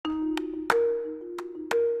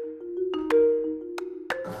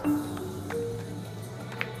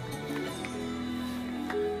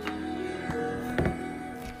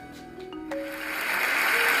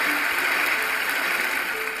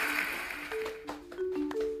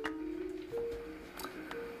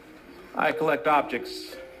I collect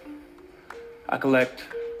objects. I collect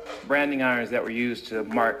branding irons that were used to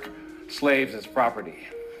mark slaves as property.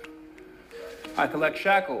 I collect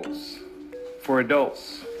shackles for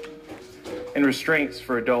adults and restraints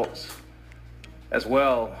for adults, as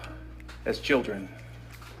well as children.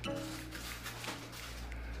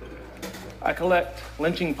 I collect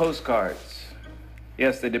lynching postcards.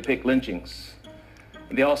 Yes, they depict lynchings.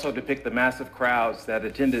 They also depict the massive crowds that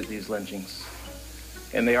attended these lynchings.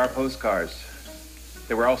 And they are postcards.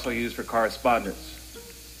 They were also used for correspondence.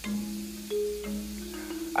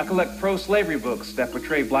 I collect pro-slavery books that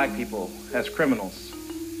portray black people as criminals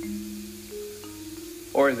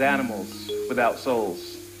or as animals without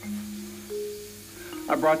souls.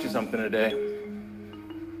 I brought you something today.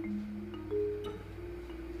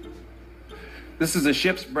 This is a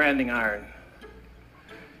ship's branding iron.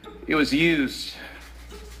 It was used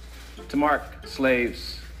to mark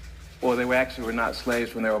slaves. Well, they actually were not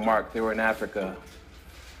slaves when they were marked. They were in Africa,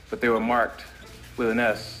 but they were marked with an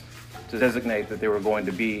S to designate that they were going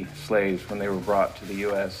to be slaves when they were brought to the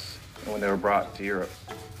U.S. and when they were brought to Europe.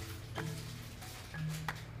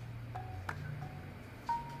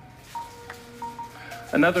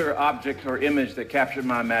 Another object or image that captured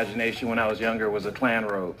my imagination when I was younger was a Klan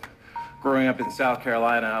robe. Growing up in South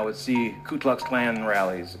Carolina, I would see Ku Klux Klan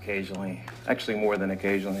rallies occasionally, actually more than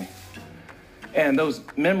occasionally. And those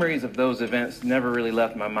memories of those events never really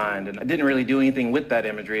left my mind, and I didn't really do anything with that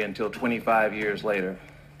imagery until 25 years later.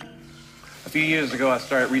 A few years ago, I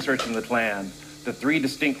started researching the Klan, the three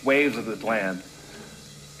distinct waves of the Klan.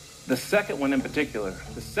 The second one in particular,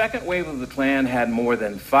 the second wave of the Klan had more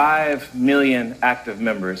than 5 million active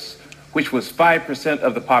members, which was 5%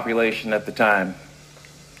 of the population at the time,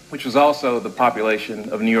 which was also the population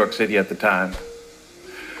of New York City at the time.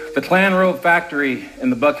 The Klan robe factory in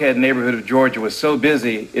the Buckhead neighborhood of Georgia was so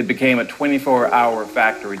busy, it became a 24-hour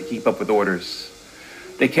factory to keep up with orders.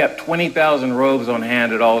 They kept 20,000 robes on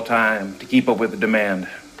hand at all times to keep up with the demand.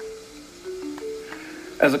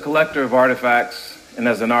 As a collector of artifacts and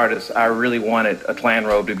as an artist, I really wanted a Klan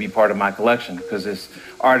robe to be part of my collection because its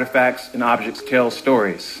artifacts and objects tell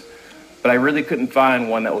stories. But I really couldn't find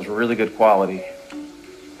one that was really good quality.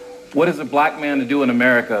 What is a black man to do in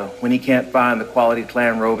America when he can't find the quality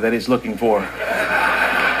Klan robe that he's looking for?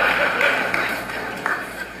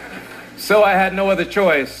 So I had no other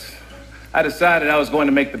choice. I decided I was going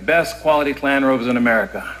to make the best quality Klan robes in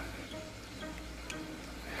America.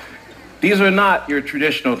 These are not your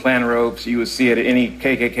traditional Klan robes you would see at any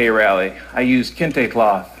KKK rally. I used kente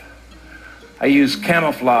cloth. I used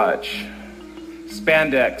camouflage,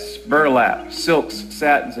 spandex, burlap, silks,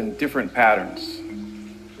 satins, and different patterns.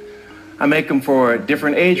 I make them for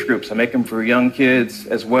different age groups. I make them for young kids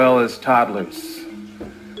as well as toddlers.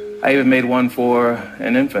 I even made one for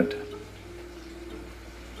an infant.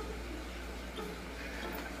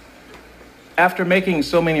 After making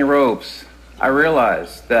so many robes, I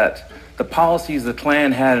realized that the policies the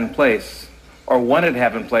Klan had in place, or wanted to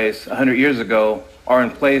have in place 100 years ago, are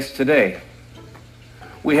in place today.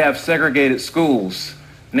 We have segregated schools,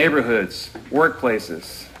 neighborhoods,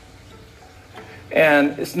 workplaces.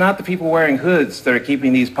 And it's not the people wearing hoods that are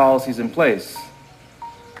keeping these policies in place.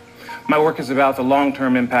 My work is about the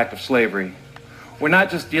long-term impact of slavery. We're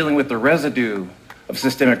not just dealing with the residue of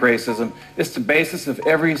systemic racism, it's the basis of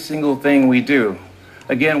every single thing we do.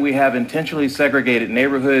 Again, we have intentionally segregated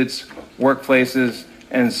neighborhoods, workplaces,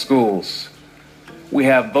 and schools. We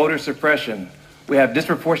have voter suppression. We have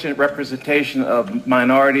disproportionate representation of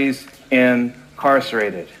minorities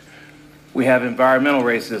incarcerated. We have environmental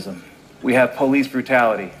racism. We have police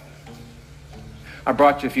brutality. I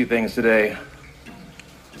brought you a few things today.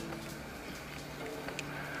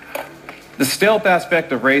 The stealth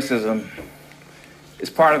aspect of racism is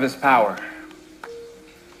part of its power.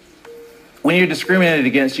 When you're discriminated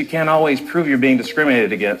against, you can't always prove you're being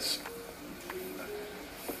discriminated against.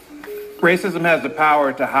 Racism has the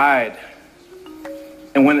power to hide.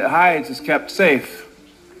 And when it hides, it's kept safe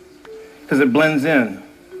because it blends in.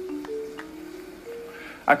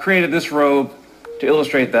 I created this robe to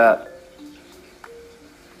illustrate that.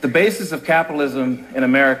 The basis of capitalism in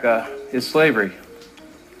America is slavery.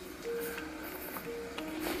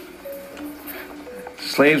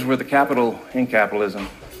 Slaves were the capital in capitalism.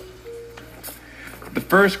 The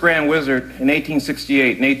first Grand Wizard in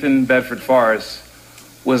 1868, Nathan Bedford Forrest,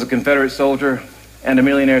 was a Confederate soldier and a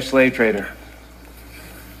millionaire slave trader.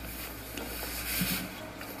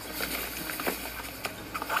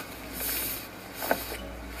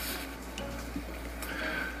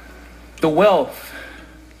 The wealth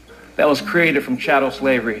that was created from chattel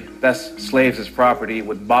slavery, that's slaves as property,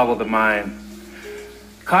 would boggle the mind.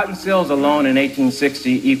 Cotton sales alone in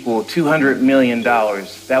 1860 equal $200 million.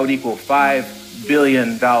 That would equal $5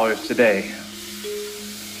 billion today.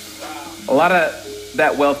 A lot of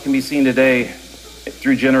that wealth can be seen today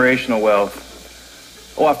through generational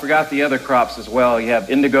wealth. Oh, I forgot the other crops as well. You have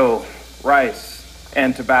indigo, rice,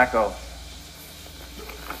 and tobacco.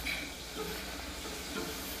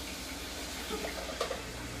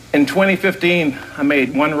 In 2015, I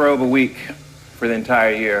made one robe a week for the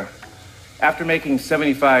entire year. After making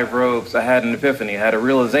 75 robes, I had an epiphany. I had a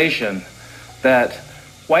realization that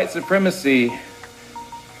white supremacy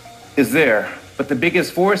is there, but the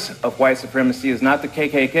biggest force of white supremacy is not the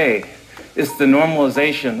KKK. It's the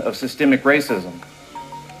normalization of systemic racism.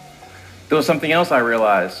 There was something else I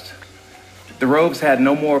realized. The robes had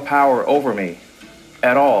no more power over me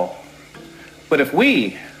at all. But if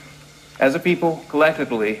we, as a people,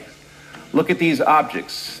 collectively, look at these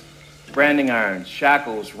objects, branding irons,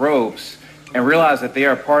 shackles, robes, and realize that they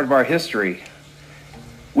are part of our history,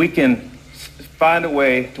 we can find a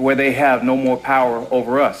way to where they have no more power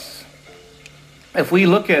over us. If we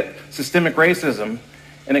look at systemic racism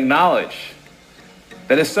and acknowledge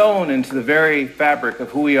that it's sewn into the very fabric of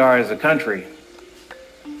who we are as a country,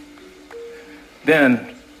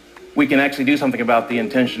 then we can actually do something about the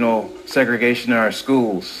intentional segregation in our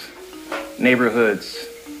schools, neighborhoods,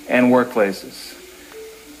 and workplaces.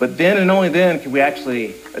 But then and only then can we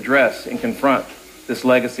actually address and confront this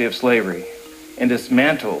legacy of slavery and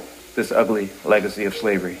dismantle this ugly legacy of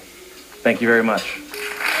slavery. Thank you very much.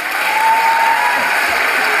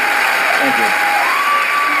 Thank you.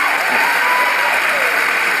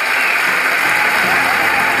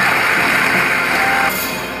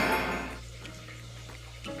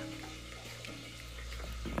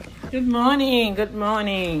 Good morning. Good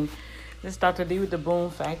morning. This is Dr. D with the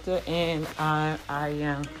Boom Factor, and I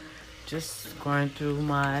am just going through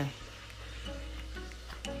my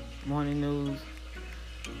morning news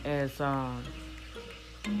as I'm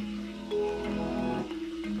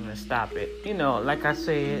gonna stop it. You know, like I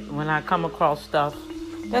said, when I come across stuff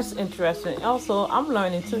that's interesting. Also, I'm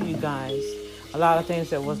learning too, you guys. A lot of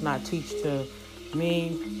things that was not taught to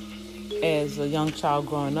me as a young child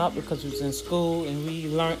growing up, because we was in school and we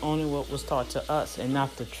learned only what was taught to us and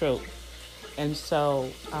not the truth. And so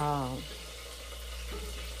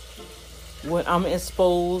when I'm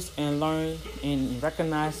exposed and learn and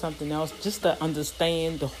recognize something else, just to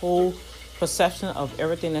understand the whole perception of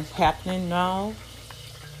everything that's happening now,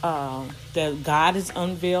 that God is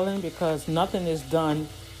unveiling, because nothing is done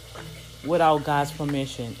without God's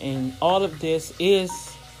permission. And all of this is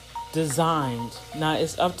designed. Now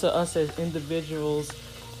it's up to us as individuals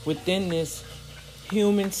within this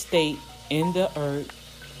human state in the earth.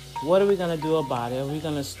 What are we going to do about it? Are we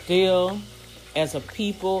going to still, as a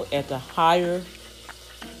people, at the hierarchy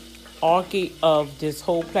of this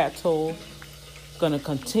whole plateau, going to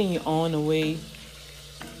continue on the way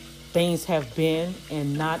things have been,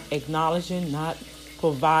 and not acknowledging, not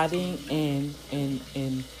providing, and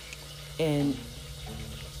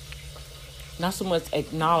not so much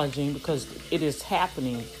acknowledging, because it is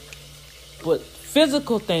happening, but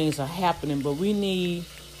physical things are happening, but we need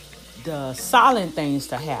the silent things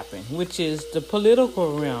to happen, which is the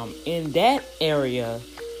political realm. In that area,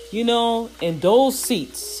 you know, in those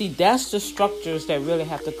seats, see, that's the structures that really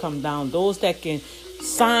have to come down. Those that can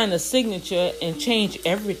sign a signature and change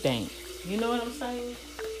everything. You know what I'm saying?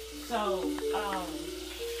 So, I'm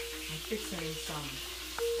fixing some.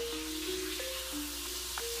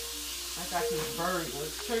 I got these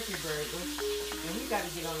burgers, turkey burgers, and we got to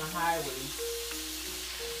get on the highway.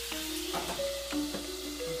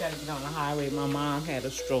 Got to get on the highway. My mom had a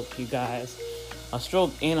stroke, you guys. A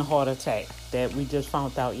stroke and a heart attack that we just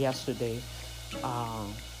found out yesterday.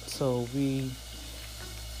 So we'll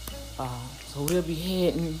be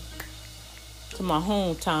heading to my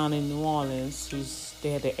hometown in New Orleans. They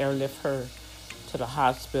had to airlift her to the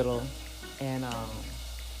hospital, and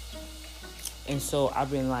so I've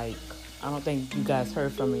been like, I don't think you guys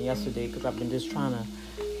heard from me yesterday, because I've been just trying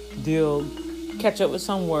to catch up with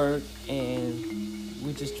some work, and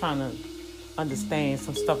we're just trying to understand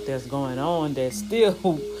some stuff that's going on that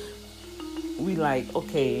still we like,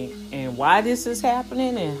 okay, and why this is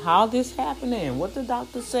happening, and how this happening, and what the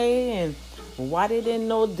doctor say, and why they didn't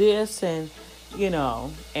know this, and you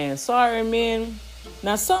know. And sorry, men.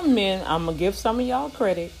 Now some men, I'm gonna give some of y'all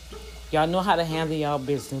credit. Y'all know how to handle y'all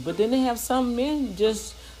business, but then they have some men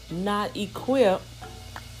just not equipped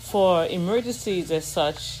for emergencies as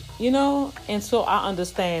such, you know. And so I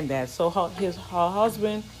understand that. So her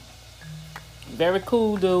husband, very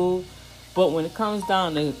cool dude, but when it comes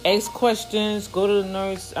down to ask questions, go to the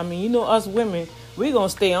nurse, I mean, you know, us women, we're going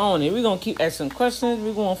to stay on it. We're going to keep asking questions.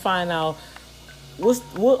 We're going to find out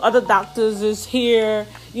what other doctors is here.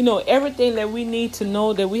 Everything that we need to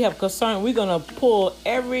know that we have concern. We're going to pull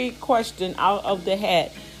every question out of the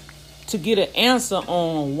hat to get an answer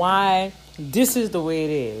on why this is the way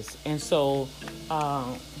it is. And so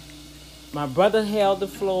my brother held the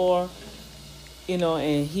floor,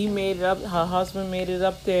 and he made it up. Her husband made it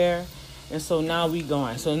up there. And so now we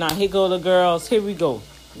going. So now here go the girls. Here we go.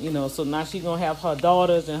 So now she's going to have her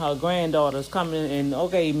daughters and her granddaughters coming and,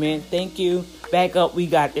 okay, man, thank you. Back up. We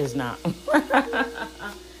got this now.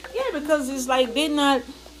 Yeah, because it's like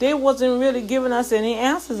they wasn't really giving us any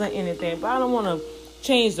answers or anything. But I don't want to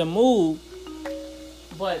change the mood.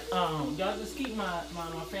 But y'all just keep my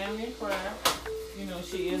family in prayer.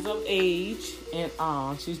 She is of age and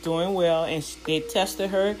she's doing well. And they tested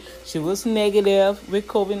her. She was negative with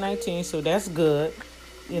COVID-19, so that's good.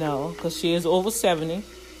 Because she is over 70.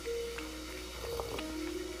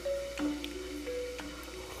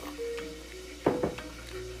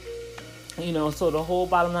 So the whole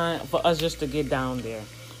bottom line for us just to get down there.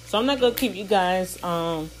 So I'm not going to keep you guys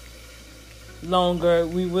longer.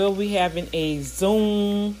 We will be having a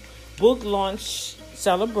Zoom book launch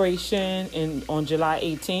celebration on July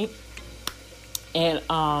 18th. And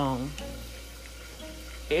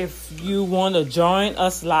if you want to join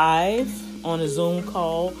us live on a Zoom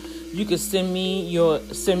call, you can send me a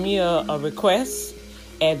request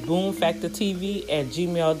at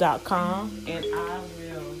boomfactortv@gmail.com, and I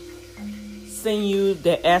will send you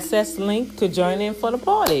the access link to join in for the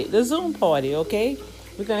party, the Zoom party. Okay,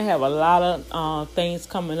 we're gonna have a lot of things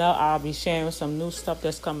coming up. I'll be sharing some new stuff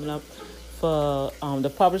that's coming up for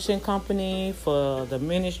the publishing company, for the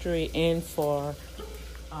ministry, and for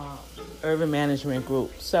Urban Management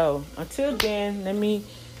Group. So until then, let me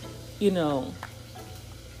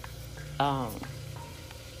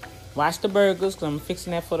watch the burgers, because I'm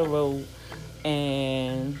fixing that for the road.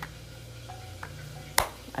 And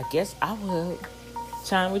I guess I will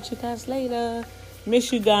chime with you guys later.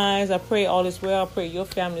 Miss you guys. I pray all is well. I pray your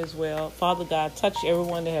family is well. Father God, touch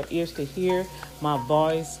everyone that have ears to hear my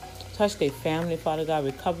voice. Touch their family, Father God.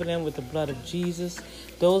 Recover them with the blood of Jesus.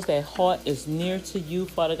 Those that heart is near to you,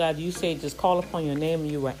 Father God, you say just call upon your name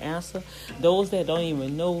and you will answer. Those that don't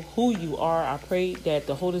even know who you are, I pray that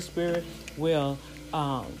the Holy Spirit will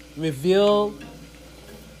reveal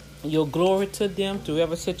your glory to them through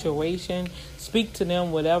every situation. Speak to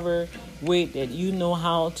them whatever way that you know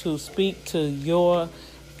how to speak to your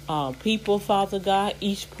people, Father God.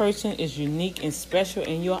 Each person is unique and special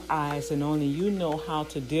in your eyes, and only you know how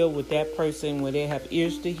to deal with that person when they have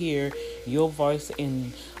ears to hear your voice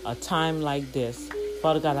in a time like this.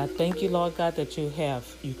 Father God, I thank you, Lord God, that you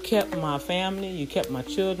kept my family, you kept my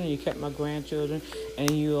children, you kept my grandchildren,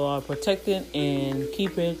 and you are protecting and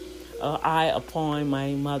keeping an eye upon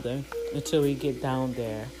my mother until we get down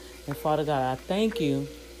there. And Father God, I thank you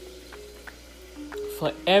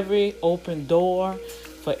for every open door,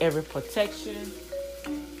 for every protection.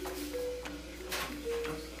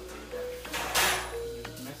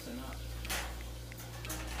 Messing up.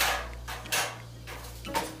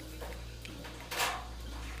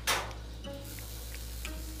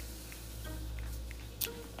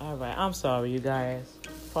 All right, I'm sorry, you guys.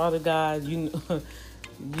 Father God, you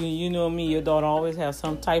know me. Your daughter always has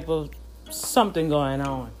some type of something going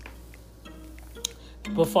on.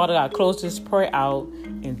 But Father God, close this prayer out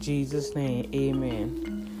in Jesus' name.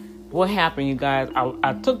 Amen. What happened, you guys?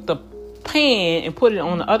 I took the pan and put it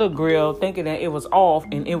on the other grill thinking that it was off,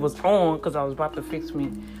 and it was on because I was about to fix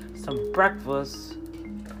me some breakfast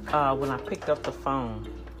when I picked up the phone.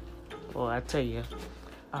 Well, I tell you.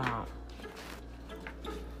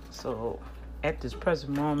 So at this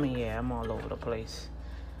present moment, yeah, I'm all over the place.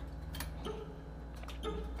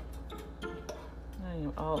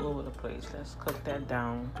 I'm all over the place. Let's cut that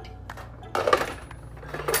down.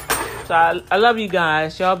 So I love you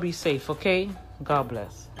guys. Y'all be safe, okay? God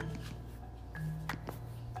bless.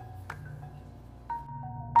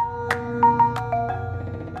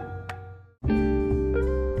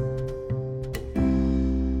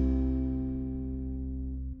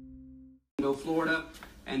 Florida.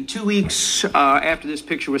 And 2 weeks after this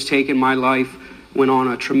picture was taken, my life went on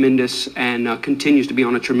a tremendous and continues to be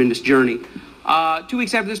on a tremendous journey. 2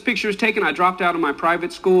 weeks after this picture was taken, I dropped out of my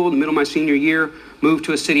private school in the middle of my senior year, moved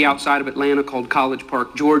to a city outside of Atlanta called College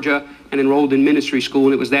Park, Georgia, and enrolled in ministry school.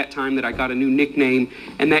 And it was that time that I got a new nickname,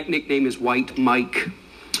 and that nickname is White Mike.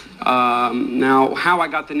 Now, how I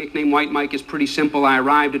got the nickname White Mike is pretty simple. I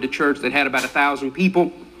arrived at a church that had about 1,000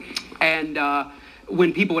 people, and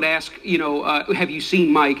when people would ask, have you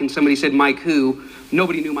seen Mike? And somebody said, Mike who?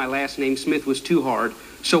 Nobody knew my last name. Smith was too hard.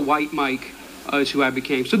 So White Mike is who I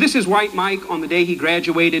became. So this is White Mike on the day he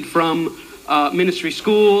graduated from ministry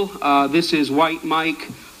school. This is White Mike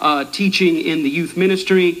teaching in the youth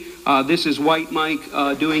ministry. This is White Mike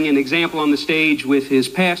doing an example on the stage with his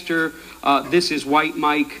pastor. This is White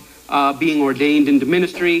Mike being ordained into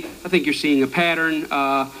ministry. I think you're seeing a pattern.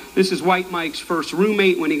 This is White Mike's first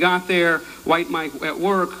roommate when he got there. White Mike at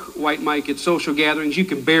work. White Mike at social gatherings. You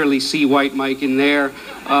can barely see White Mike in there.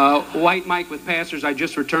 White Mike with pastors. I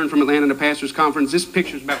just returned from Atlanta to pastors conference. This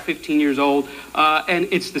picture is about 15 years old, and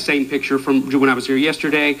it's the same picture from when I was here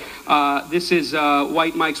yesterday. This is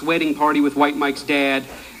White Mike's wedding party with White Mike's dad,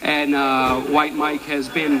 and White Mike has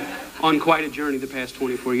been on quite a journey the past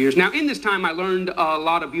 24 years. Now, in this time, I learned a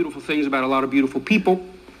lot of beautiful things about a lot of beautiful people.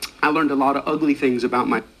 I learned a lot of ugly things about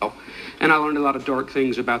myself, and I learned a lot of dark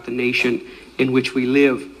things about the nation in which we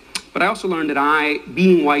live. But I also learned that I,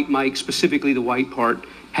 being White Mike, specifically the white part,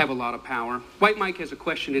 have a lot of power. White Mike has a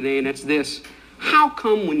question today, and that's this. How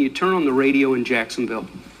come when you turn on the radio in Jacksonville,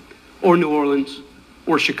 or New Orleans,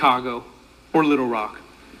 or Chicago, or Little Rock,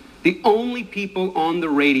 the only people on the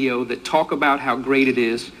radio that talk about how great it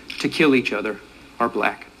is to kill each other are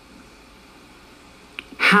black?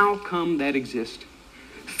 How come that exists?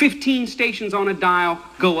 15 stations on a dial,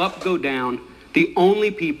 go up, go down. The only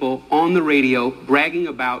people on the radio bragging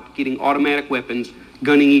about getting automatic weapons,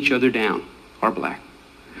 gunning each other down, are black.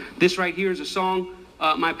 This right here is a song.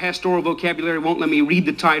 My pastoral vocabulary won't let me read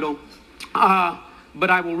the title, but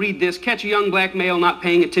I will read this. Catch a young black male not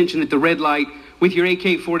paying attention at the red light. With your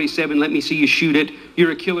AK-47, let me see you shoot it. You're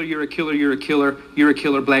a killer, you're a killer, you're a killer. You're a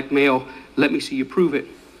killer, black male. Let me see you prove it.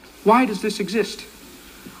 Why does this exist?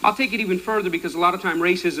 I'll take it even further, because a lot of time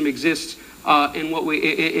racism exists in what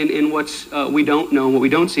we don't know and what we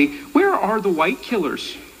don't see. Where are the white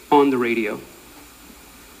killers on the radio?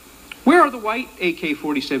 Where are the white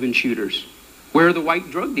AK-47 shooters? Where are the white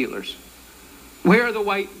drug dealers? Where are the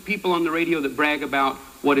white people on the radio that brag about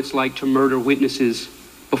what it's like to murder witnesses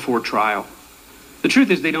before trial? The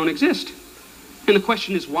truth is they don't exist. And the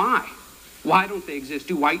question is why? Why don't they exist?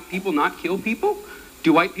 Do white people not kill people?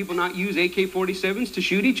 Do white people not use AK-47s to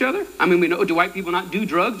shoot each other? I mean, we know, do white people not do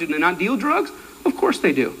drugs? Do they not deal drugs? Of course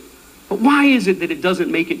they do. But why is it that it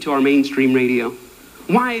doesn't make it to our mainstream radio?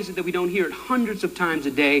 Why is it that we don't hear it hundreds of times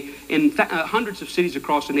a day in hundreds of cities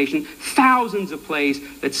across the nation, thousands of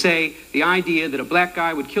plays that say the idea that a black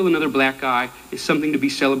guy would kill another black guy is something to be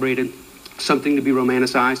celebrated, something to be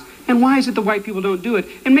romanticized? And why is it the white people don't do it?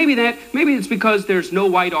 And maybe it's because there's no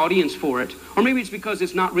white audience for it. Or maybe it's because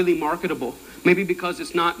it's not really marketable. Maybe because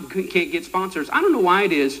can't get sponsors. I don't know why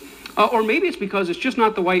it is. Or maybe it's because it's just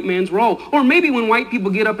not the white man's role. Or maybe when white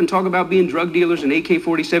people get up and talk about being drug dealers and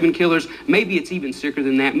AK-47 killers, maybe it's even sicker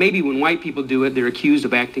than that. Maybe when white people do it, they're accused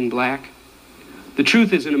of acting black. The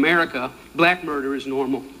truth is, in America, black murder is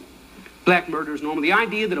normal. Black murder is normal. The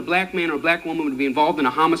idea that a black man or a black woman would be involved in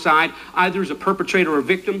a homicide, either as a perpetrator or a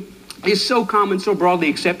victim, is so common, so broadly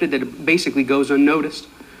accepted that it basically goes unnoticed.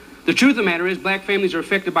 The truth of the matter is, black families are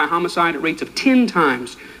affected by homicide at rates of 10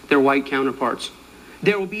 times their white counterparts.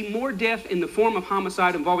 There will be more death in the form of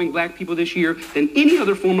homicide involving black people this year than any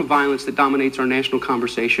other form of violence that dominates our national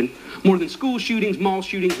conversation. More than school shootings, mall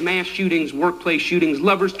shootings, mass shootings, workplace shootings,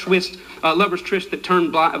 lovers' trysts that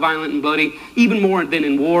turn violent and bloody. Even more than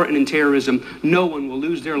in war and in terrorism, no one will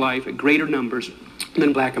lose their life at greater numbers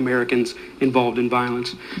than black Americans involved in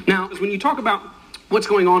violence. Now, when you talk about what's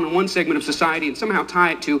going on in one segment of society and somehow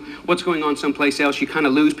tie it to what's going on someplace else, you kind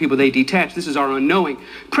of lose people. They detach. This is our unknowing.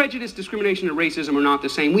 Prejudice, discrimination, and racism are not the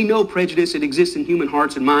same. We know prejudice. It exists in human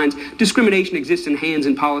hearts and minds. Discrimination exists in hands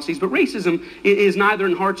and policies. But racism is neither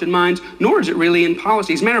in hearts and minds, nor is it really in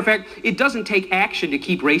policies. As a matter of fact, it doesn't take action to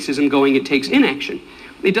keep racism going. It takes inaction.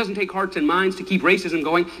 It doesn't take hearts and minds to keep racism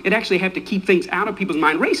going. It actually have to keep things out of people's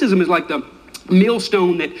mind. Racism is like the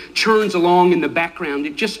millstone that churns along in the background.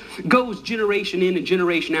 It just goes generation in and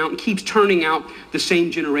generation out and keeps turning out the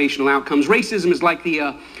same generational outcomes. Racism is like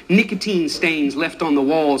the nicotine stains left on the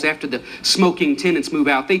walls after the smoking tenants move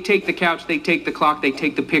out. They take the couch, they take the clock, they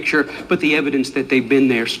take the picture, but the evidence that they've been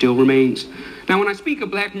there still remains. Now, when I speak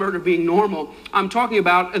of black murder being normal, I'm talking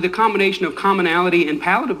about the combination of commonality and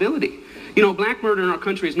palatability. You know, black murder in our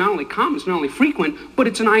country is not only common, it's not only frequent, but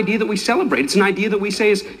it's an idea that we celebrate. It's an idea that we say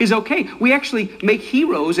is okay. We actually make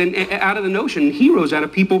heroes out of the notion, heroes out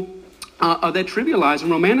of people that trivialize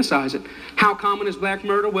and romanticize it. How common is black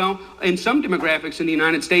murder? Well, in some demographics in the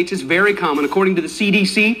United States, it's very common. According to the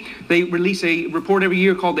CDC, they release a report every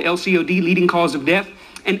year called the LCOD, leading cause of death.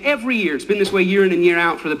 And every year, it's been this way year in and year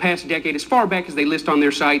out for the past decade, as far back as they list on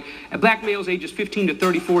their site, black males ages 15 to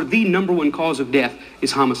 34, the number one cause of death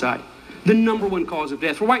is homicide. The number one cause of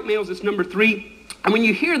death. For white males, it's number 3. And when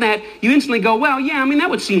you hear that, you instantly go, well, yeah, I mean, that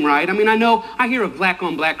would seem right. I mean, I hear of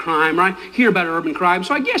black-on-black crime, right? Hear about urban crime.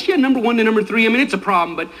 So I guess, yeah, number 1 to number 3, I mean, it's a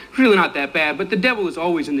problem, but it's really not that bad. But the devil is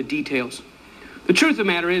always in the details. The truth of the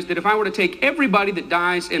matter is that if I were to take everybody that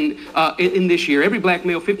dies in this year, every black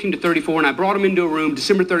male 15 to 34, and I brought them into a room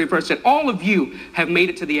December 31st, said, all of you have made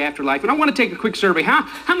it to the afterlife. And I want to take a quick survey. How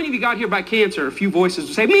many of you got here by cancer? A few voices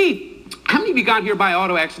would say, me. How many of you got here by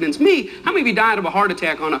auto accidents? Me. How many of you died of a heart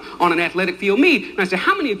attack on an athletic field? Me. And I said,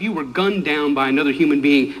 how many of you were gunned down by another human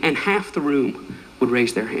being? And half the room would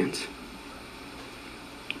raise their hands.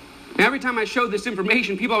 Now, every time I show this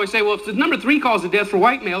information, people always say, well, if the number 3 cause of death for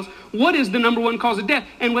white males, what is the number 1 cause of death?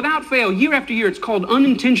 And without fail, year after year, it's called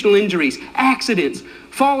unintentional injuries, accidents,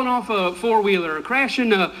 falling off a four-wheeler,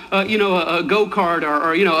 crashing a go-kart,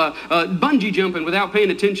 or bungee jumping without paying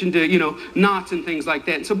attention to, knots and things like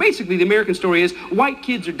that. And so basically, the American story is white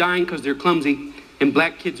kids are dying because they're clumsy, and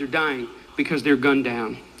black kids are dying because they're gunned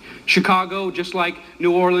down. Chicago, just like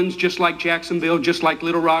New Orleans, just like Jacksonville, just like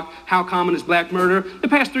Little Rock, how common is black murder? The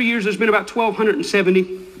past 3 years, there's been about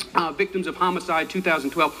 1,270 victims of homicide,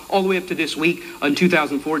 2012, all the way up to this week in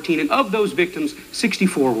 2014. And of those victims,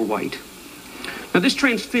 64 were white. Now, this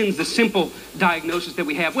transcends the simple diagnosis that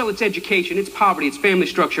we have. Well, it's education, it's poverty, it's family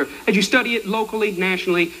structure. As you study it locally,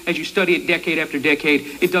 nationally, as you study it decade after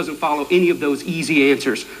decade, it doesn't follow any of those easy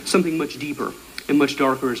answers. Something much deeper and much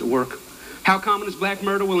darker is at work. How common is black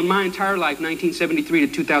murder? Well, in my entire life, 1973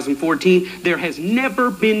 to 2014, there has never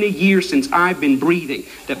been a year since I've been breathing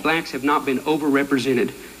that blacks have not been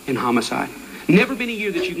overrepresented in homicide. Never been a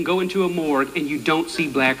year that you can go into a morgue and you don't see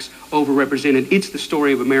blacks overrepresented. It's the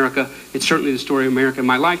story of America. It's certainly the story of America in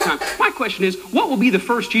my lifetime. My question is, what will be the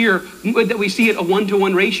first year that we see it a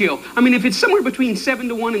 1-to-1 ratio? I mean, if it's somewhere between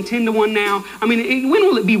 7-to-1 and 10-to-1 now, I mean, when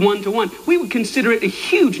will it be 1-to-1? We would consider it a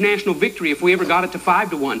huge national victory if we ever got it to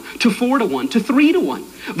 5-to-1, to 4-to-1, to 3-to-1.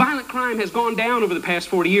 Violent crime has gone down over the past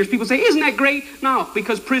 40 years. People say, isn't that great? No,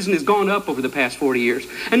 because prison has gone up over the past 40 years.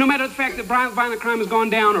 And no matter the fact that violent crime has gone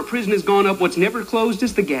down or prison has gone up, what's never closed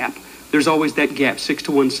is the gap. There's always that gap,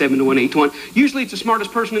 6-to-1, 7-to-1, 8-to-1. Usually it's the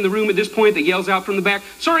smartest person in the room at this point that yells out from the back,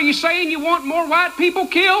 "Sir, are you saying you want more white people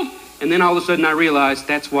killed?" And then all of a sudden I realize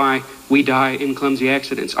that's why we die in clumsy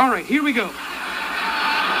accidents. All right, here we go.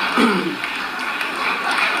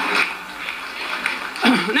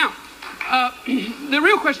 Now, the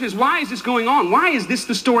real question is, why is this going on? Why is this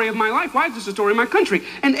the story of my life? Why is this the story of my country?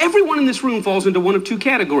 And everyone in this room falls into one of two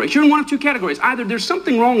categories. You're in one of two categories. Either there's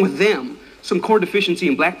something wrong with them, some core deficiency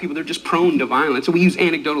in black people, they're just prone to violence, so we use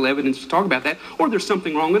anecdotal evidence to talk about that, or there's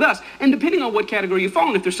something wrong with us. And depending on what category you fall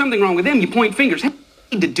in, if there's something wrong with them, you point fingers. Hey,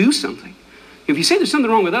 we need to do something. If you say there's something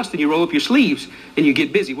wrong with us, then you roll up your sleeves and you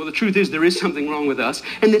get busy. Well, the truth is there is something wrong with us,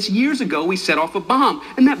 and that's years ago we set off a bomb,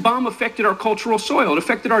 and that bomb affected our cultural soil. It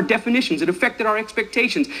affected our definitions. It affected our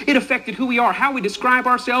expectations. It affected who we are, how we describe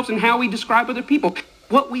ourselves, and how we describe other people.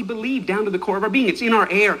 What we believe down to the core of our being. It's in our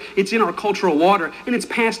air, it's in our cultural water, and it's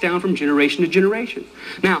passed down from generation to generation.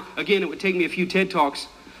 Now, again, it would take me a few TED Talks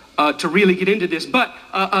to really get into this, but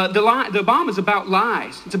the bomb is about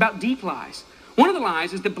lies. It's about deep lies. One of the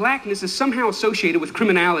lies is that blackness is somehow associated with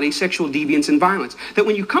criminality, sexual deviance, and violence. That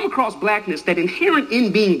when you come across blackness, that inherent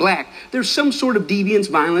in being black, there's some sort of deviance,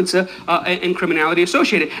 violence, and criminality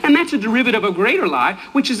associated. And that's a derivative of a greater lie,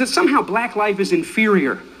 which is that somehow black life is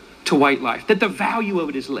inferior to white life, that the value of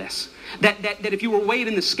it is less. That if you were weighed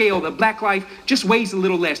in the scale, that black life just weighs a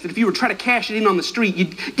little less. That if you were trying to cash it in on the street,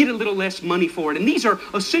 you'd get a little less money for it. And these are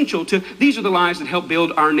essential to, these are the lies that help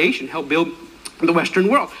build our nation, help build the Western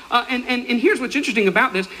world. And here's what's interesting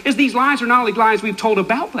about this, is these lies are not only lies we've told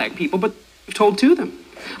about black people, but we've told to them.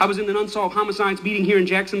 I was in an unsolved homicides meeting here in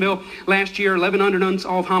Jacksonville last year, 1,100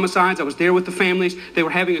 unsolved homicides. I was there with the families. They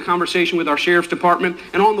were having a conversation with our sheriff's department,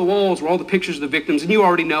 and on the walls were all the pictures of the victims. And you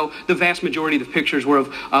already know the vast majority of the pictures were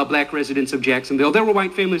of black residents of Jacksonville. There were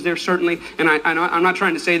white families there, certainly, and I'm not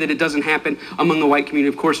trying to say that it doesn't happen among the white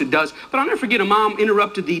community. Of course it does. But I'll never forget, a mom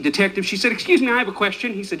interrupted the detective. She said, "Excuse me, I have a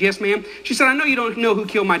question." He said, "Yes, ma'am." She said, "I know you don't know who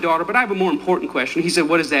killed my daughter, but I have a more important question." He said,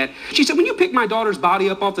 "What is that?" She said, "When you picked my daughter's body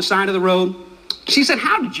up off the side of the road," she said,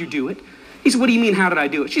 "How did you do it?" He said, "What do you mean, how did I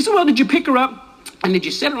do it?" She said, "Well, did you pick her up, and did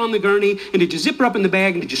you set her on the gurney, and did you zip her up in the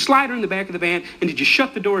bag, and did you slide her in the back of the van, and did you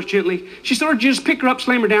shut the doors gently?" She said, "Or did you just pick her up,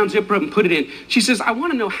 slam her down, zip her up, and put it in?" She says, "I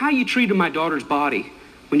want to know how you treated my daughter's body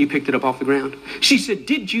when you picked it up off the ground." She said,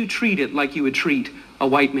 "Did you treat it like you would treat a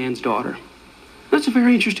white man's daughter?" That's a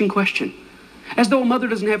very interesting question. As though a mother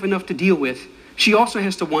doesn't have enough to deal with, she also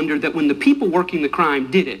has to wonder that when the people working the crime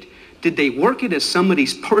did it, Did they work it as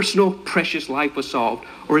somebody's personal, precious life was solved?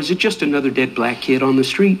 Or is it just another dead black kid on the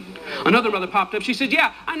street? Another mother popped up. She said,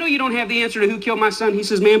 yeah, I know you don't have the answer to who killed my son. He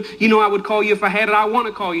says, ma'am, you know I would call you if I had it. I want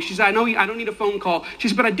to call you. She said, I know I don't need a phone call. She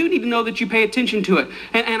said, but I do need to know that you pay attention to it.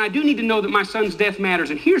 And I do need to know that my son's death matters.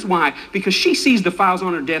 And here's why. Because she sees the files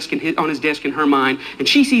on her desk and on his desk in her mind. And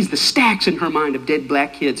she sees the stacks in her mind of dead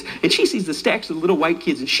black kids. And she sees the stacks of little white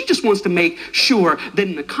kids. And she just wants to make sure that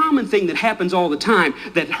in the common thing that happens all the time,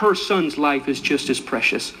 that her son's life is just as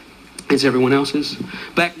precious as everyone else's.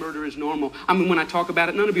 Black murder is normal. I mean, when I talk about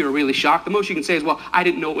it, none of you are really shocked. The most you can say is, well, I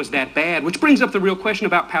didn't know it was that bad, which brings up the real question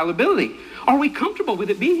about palatability. Are we comfortable with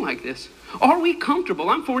it being like this? Are we comfortable?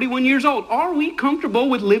 I'm 41 years old. Are we comfortable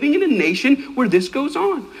with living in a nation where this goes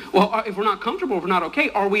on? Well, if we're not comfortable, if we're not okay,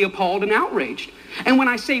 are we appalled and outraged? And when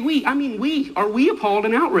I say we, I mean we. Are we appalled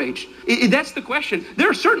and outraged? That's the question. There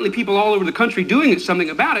are certainly people all over the country doing something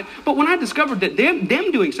about it, but when I discovered that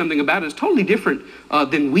them doing something about it is totally different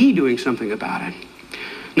than we doing something about it.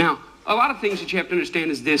 Now, a lot of things that you have to understand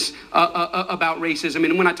is this about racism.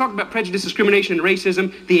 And when I talk about prejudice, discrimination, and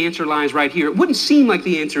racism, the answer lies right here. It wouldn't seem like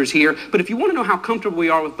the answer is here, but if you want to know how comfortable we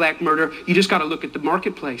are with black murder, you just got to look at the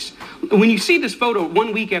marketplace. When you see this photo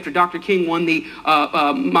 1 week after Dr. King won the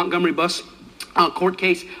Montgomery bus court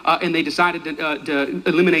case, and they decided to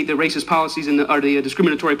eliminate the racist policies and the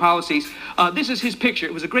discriminatory policies. This is his picture.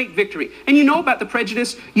 It was a great victory. And you know about the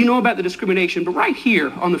prejudice, you know about the discrimination, but right here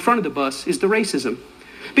on the front of the bus is the racism.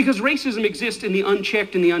 Because racism exists in the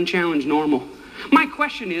unchecked and the unchallenged normal. My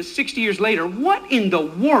question is, 60 years later, what in the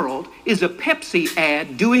world is a Pepsi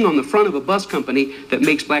ad doing on the front of a bus company that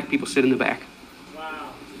makes black people sit in the back?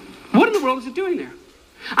 Wow. What in the world is it doing there?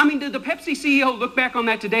 I mean, did the Pepsi CEO look back on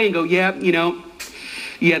that today and go, yeah,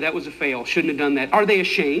 that was a fail. Shouldn't have done that. Are they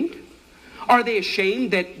ashamed? Are they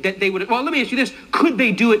ashamed that they would? Well, let me ask you this. Could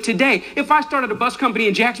they do it today? If I started a bus company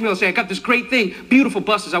in Jacksonville and say, I got this great thing, beautiful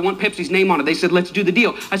buses, I want Pepsi's name on it. They said, let's do the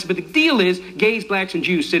deal. I said, but the deal is gays, blacks, and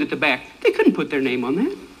Jews sit at the back. They couldn't put their name on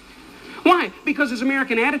that. Why? Because as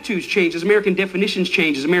American attitudes change, as American definitions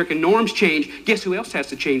change, as American norms change, guess who else has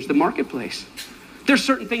to change? The marketplace. There's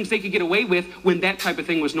certain things they could get away with when that type of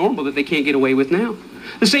thing was normal that they can't get away with now.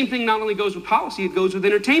 The same thing not only goes with policy, it goes with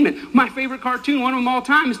entertainment. My favorite cartoon, one of them all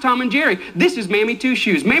time, is Tom and Jerry. This is Mammy Two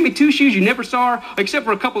Shoes. Mammy Two Shoes, you never saw her except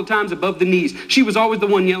for a couple of times above the knees. She was always the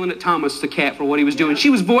one yelling at Thomas the cat for what he was doing.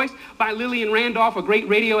 She was voiced by Lillian Randolph, a great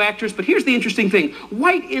radio actress. But here's the interesting thing.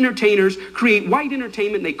 White entertainers create white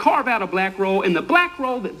entertainment. They carve out a black role, and the black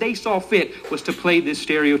role that they saw fit was to play this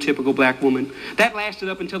stereotypical black woman. That lasted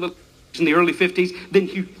up until in the early 50s, then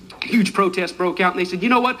huge protests broke out, and they said, you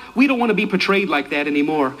know what, we don't want to be portrayed like that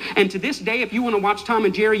anymore. And to this day, if you want to watch Tom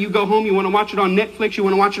and Jerry, you go home, you want to watch it on Netflix, you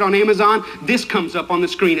want to watch it on Amazon, this comes up on the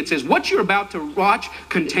screen. It says, what you're about to watch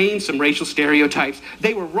contains some racial stereotypes.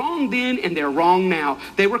 They were wrong then, and they're wrong now.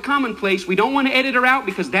 They were commonplace. We don't want to edit her out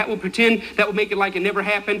because that will make it like it never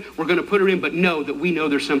happened. We're going to put her in, but know that we know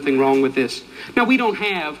there's something wrong with this. Now, we don't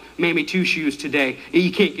have Mammy Two Shoes today.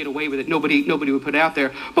 You can't get away with it. Nobody would put it out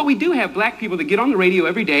there. But we do have black people that get on the radio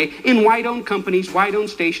every day in white-owned companies, white-owned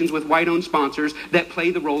stations with white-owned sponsors that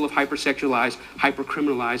play the role of hypersexualized,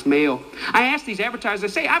 hypercriminalized male. I ask these advertisers,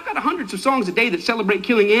 I say, I've got hundreds of songs a day that celebrate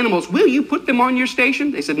killing animals. Will you put them on your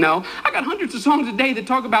station? They said, no. I got hundreds of songs a day that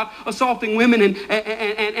talk about assaulting women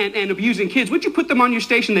and abusing kids. Would you put them on your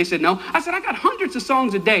station? They said, no. I said, I got hundreds of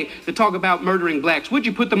songs a day that talk about murdering blacks. Would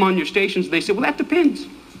you put them on your stations? They said, well, that depends.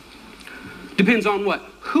 Depends on what?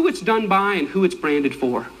 Who it's done by and who it's branded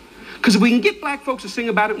for. Because if we can get black folks to sing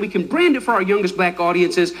about it, and we can brand it for our youngest black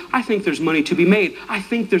audiences, I think there's money to be made. I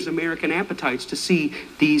think there's American appetites to see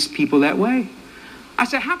these people that way. I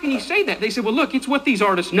said, how can you say that? They said, well, look, it's what these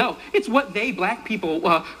artists know. It's what they, black people,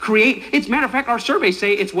 create. It's, matter of fact, our surveys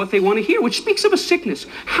say it's what they want to hear, which speaks of a sickness.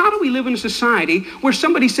 How do we live in a society where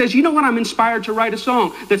somebody says, you know what, I'm inspired to write a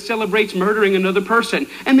song that celebrates murdering another person.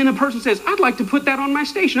 And then a person says, I'd like to put that on my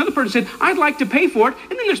station. Another person said, I'd like to pay for it.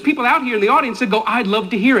 And then there's people out here in the audience that go, I'd love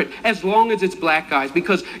to hear it, as long as it's black guys.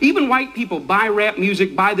 Because even white people buy rap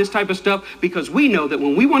music, buy this type of stuff, because we know that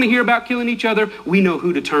when we want to hear about killing each other, we know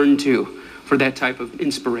who to turn to for that type of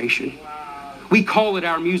inspiration. Wow. We call it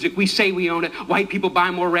our music. We say we own it. White people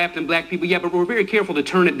buy more rap than black people. Yeah, but we're very careful to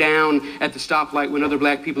turn it down at the stoplight when other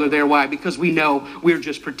black people are there. Why? Because we know we're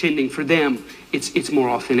just pretending. For them, it's more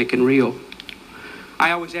authentic and real.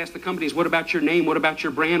 I always ask the companies, what about your name? What about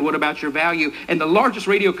your brand? What about your value? And the largest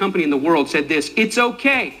radio company in the world said this: it's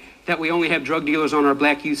okay that we only have drug dealers on our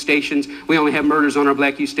black youth stations. We only have murders on our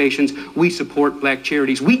black youth stations. We support black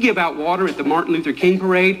charities. We give out water at the Martin Luther King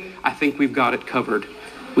parade. I think we've got it covered.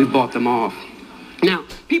 We've bought them off. Now,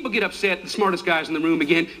 people get upset, the smartest guys in the room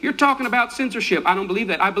again. You're talking about censorship. I don't believe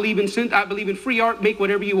that. I believe in free art. Make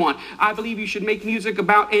whatever you want. I believe you should make music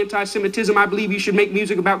about anti-Semitism. I believe you should make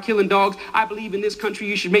music about killing dogs. I believe in this country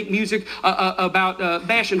you should make music about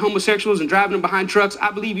bashing homosexuals and driving them behind trucks.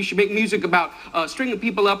 I believe you should make music about stringing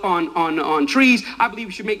people up on trees. I believe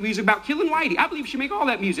you should make music about killing whitey. I believe you should make all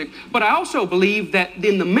that music. But I also believe that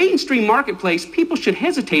in the mainstream marketplace, people should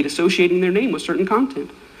hesitate associating their name with certain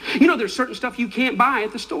content. You know, there's certain stuff you can't buy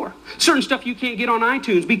at the store. Certain stuff you can't get on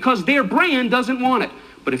iTunes because their brand doesn't want it.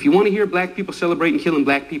 But if you want to hear black people celebrating killing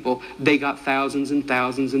black people, they got thousands and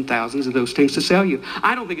thousands and thousands of those things to sell you.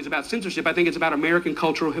 I don't think it's about censorship. I think it's about American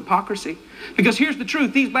cultural hypocrisy. Because here's the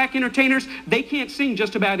truth. These black entertainers, they can't sing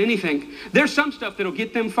just about anything. There's some stuff that'll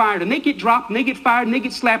get them fired. And they get dropped, and they get fired, and they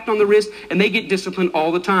get slapped on the wrist, and they get disciplined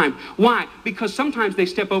all the time. Why? Because sometimes they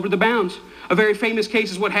step over the bounds. A very famous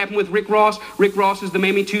case is what happened with Rick Ross. Rick Ross is the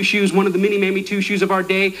Mammy Two Shoes, one of the many Mammy Two Shoes of our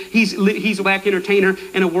day. He's a black entertainer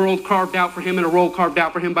in a world carved out for him, and a role carved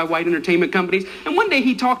out for him by white entertainment companies. And one day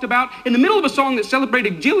he talked about, in the middle of a song that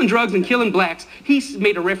celebrated dealing drugs and killing blacks, he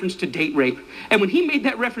made a reference to date rape. And when he made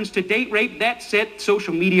that reference to date rape, that set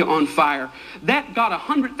social media on fire. That got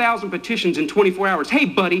 100,000 petitions in 24 hours. Hey,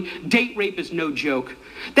 buddy, date rape is no joke.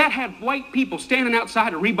 That had white people standing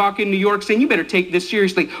outside of Reebok in New York saying, you better take this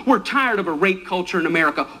seriously. We're tired of a rape culture in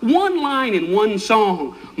America. One line in one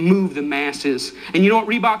song moved the masses. And you know what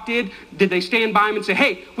Reebok did? Did they stand by him and say,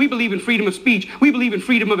 hey, we believe in freedom of speech. We believe in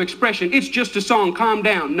freedom of expression. It's just a song. Calm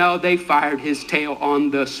down. No, they fired his tail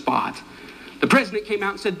on the spot. The president came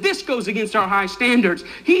out and said, this goes against our high standards.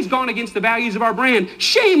 He's gone against the values of our brand.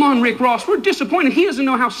 Shame on Rick Ross. We're disappointed. He doesn't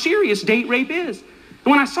know how serious date rape is.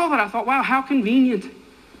 And when I saw that, I thought, wow, how convenient.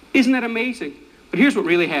 Isn't that amazing? But here's what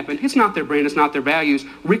really happened. It's not their brand, it's not their values.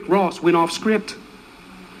 Rick Ross went off script.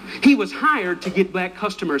 He was hired to get black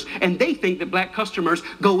customers, and they think that black customers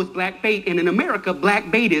go with black bait. And in America,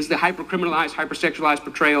 black bait is the hyper-criminalized, hyper-sexualized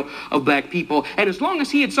portrayal of black people. And as long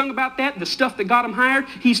as he had sung about that, the stuff that got him hired,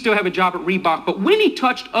 he'd still have a job at Reebok. But when he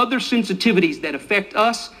touched other sensitivities that affect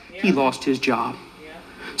us, he lost his job.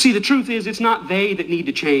 See, the truth is, it's not they that need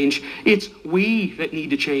to change. It's we that need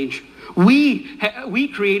to change. We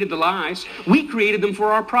created the lies. We created them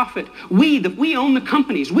for our profit. We own the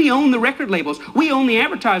companies. We own the record labels. We own the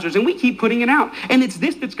advertisers, and we keep putting it out. And it's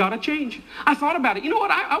this that's got to change. I thought about it. You know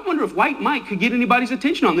what? I wonder if White Mike could get anybody's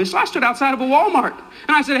attention on this. So I stood outside of a Walmart,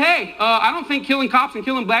 and I said, hey, I don't think killing cops and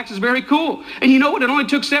killing blacks is very cool. And you know what? It only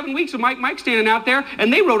took 7 weeks of Mike standing out there,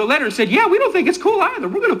 and they wrote a letter and said, yeah, we don't think it's cool either.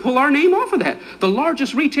 We're going to pull our name off of that. The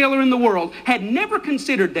largest retailer in the world had never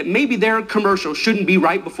considered that maybe their commercial shouldn't be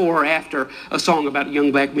right before or after a song about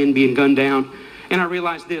young black men being gunned down. And I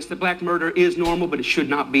realized this, that black murder is normal, but it should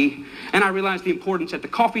not be. And I realized the importance at the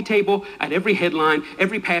coffee table, at every headline,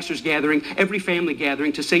 every pastor's gathering, every family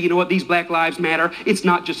gathering to say, you know what, these black lives matter. It's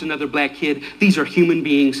not just another black kid. These are human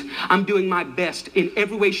beings. I'm doing my best in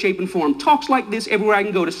every way, shape, and form. Talks like this everywhere I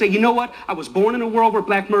can go to say, you know what, I was born in a world where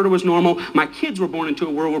black murder was normal. My kids were born into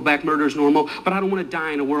a world where black murder is normal, but I don't want to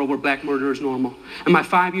die in a world where black murder is normal. Am I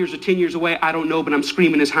 5 years or 10 years away? I don't know, but I'm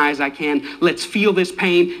screaming as high as I can. Let's feel this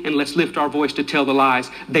pain and let's lift our voice to tell the lies.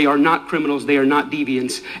 They are not criminals, they are not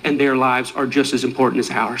deviants, and their lives are just as important as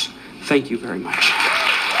ours. Thank you very much.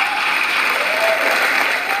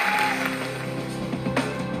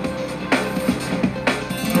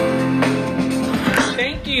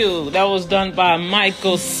 Thank you. That was done by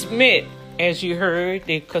Michael Smith. As you heard,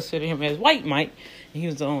 they consider him as White Mike. He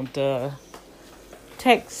was on the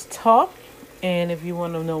Text Talk. And if you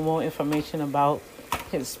want to know more information about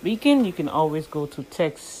his speaking, you can always go to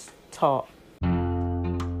Text Talk.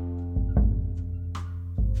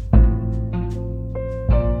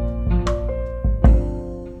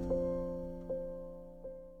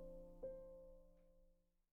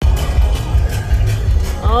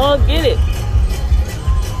 Oh, get it.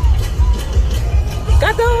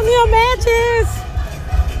 God don't need no matches.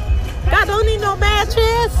 God don't need no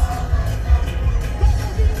matches.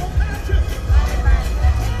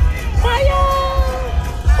 Fire!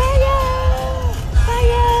 Fire!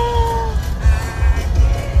 Fire!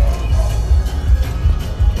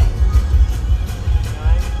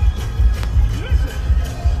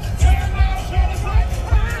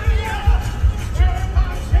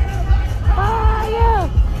 Fire!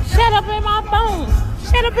 Shut up in my bones.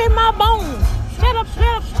 Shut up in my bones. Shut up, shut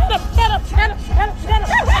up, shut up, shut up, shut up, shut up, shut up.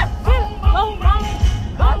 Shut up. Oh my